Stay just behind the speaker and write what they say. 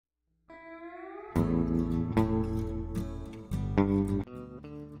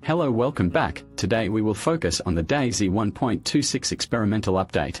Hello, welcome back. Today we will focus on the Dayz 1.26 experimental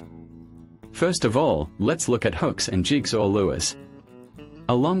update. First of all, let's look at hooks and jigs or lures,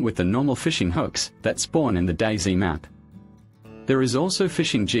 along with the normal fishing hooks that spawn in the Dayz map. There is also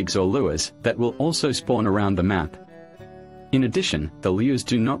fishing jigs or lures that will also spawn around the map. In addition, the lures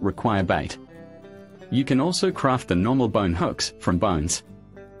do not require bait. You can also craft the normal bone hooks from bones.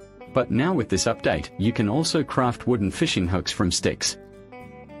 But now with this update, you can also craft wooden fishing hooks from sticks.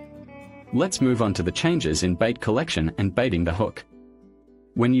 Let's move on to the changes in bait collection and baiting the hook.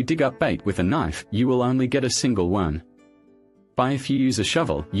 When you dig up bait with a knife, you will only get a single worm. But if you use a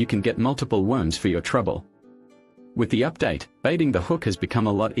shovel, you can get multiple worms for your trouble. With the update, baiting the hook has become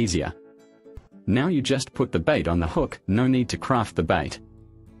a lot easier. Now you just put the bait on the hook, no need to craft the bait.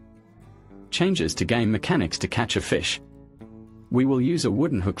 Changes to game mechanics to catch a fish. We will use a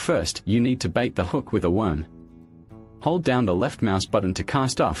wooden hook first. You need to bait the hook with a worm. Hold down the left mouse button to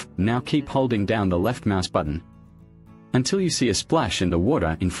cast off. Now keep holding down the left mouse button until you see a splash in the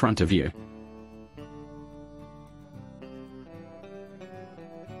water in front of you.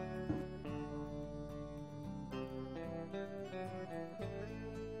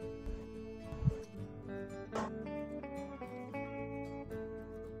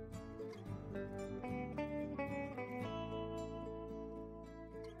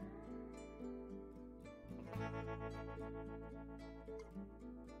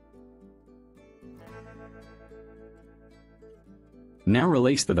 Now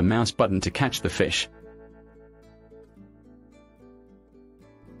release the mouse button to catch the fish.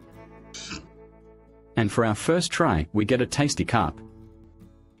 And for our first try, we get a tasty carp.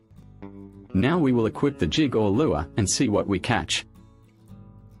 Now we will equip the jig or lure and see what we catch.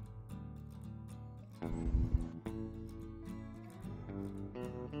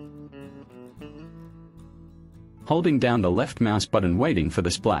 Holding down the left mouse button, waiting for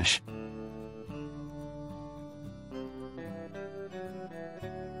the splash.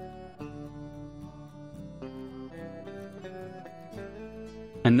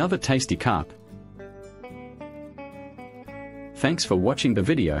 Another tasty carp. Thanks for watching the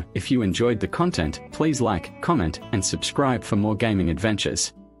video. If you enjoyed the content, please like, comment, and subscribe for more gaming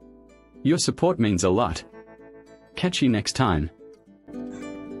adventures. Your support means a lot. Catch you next time.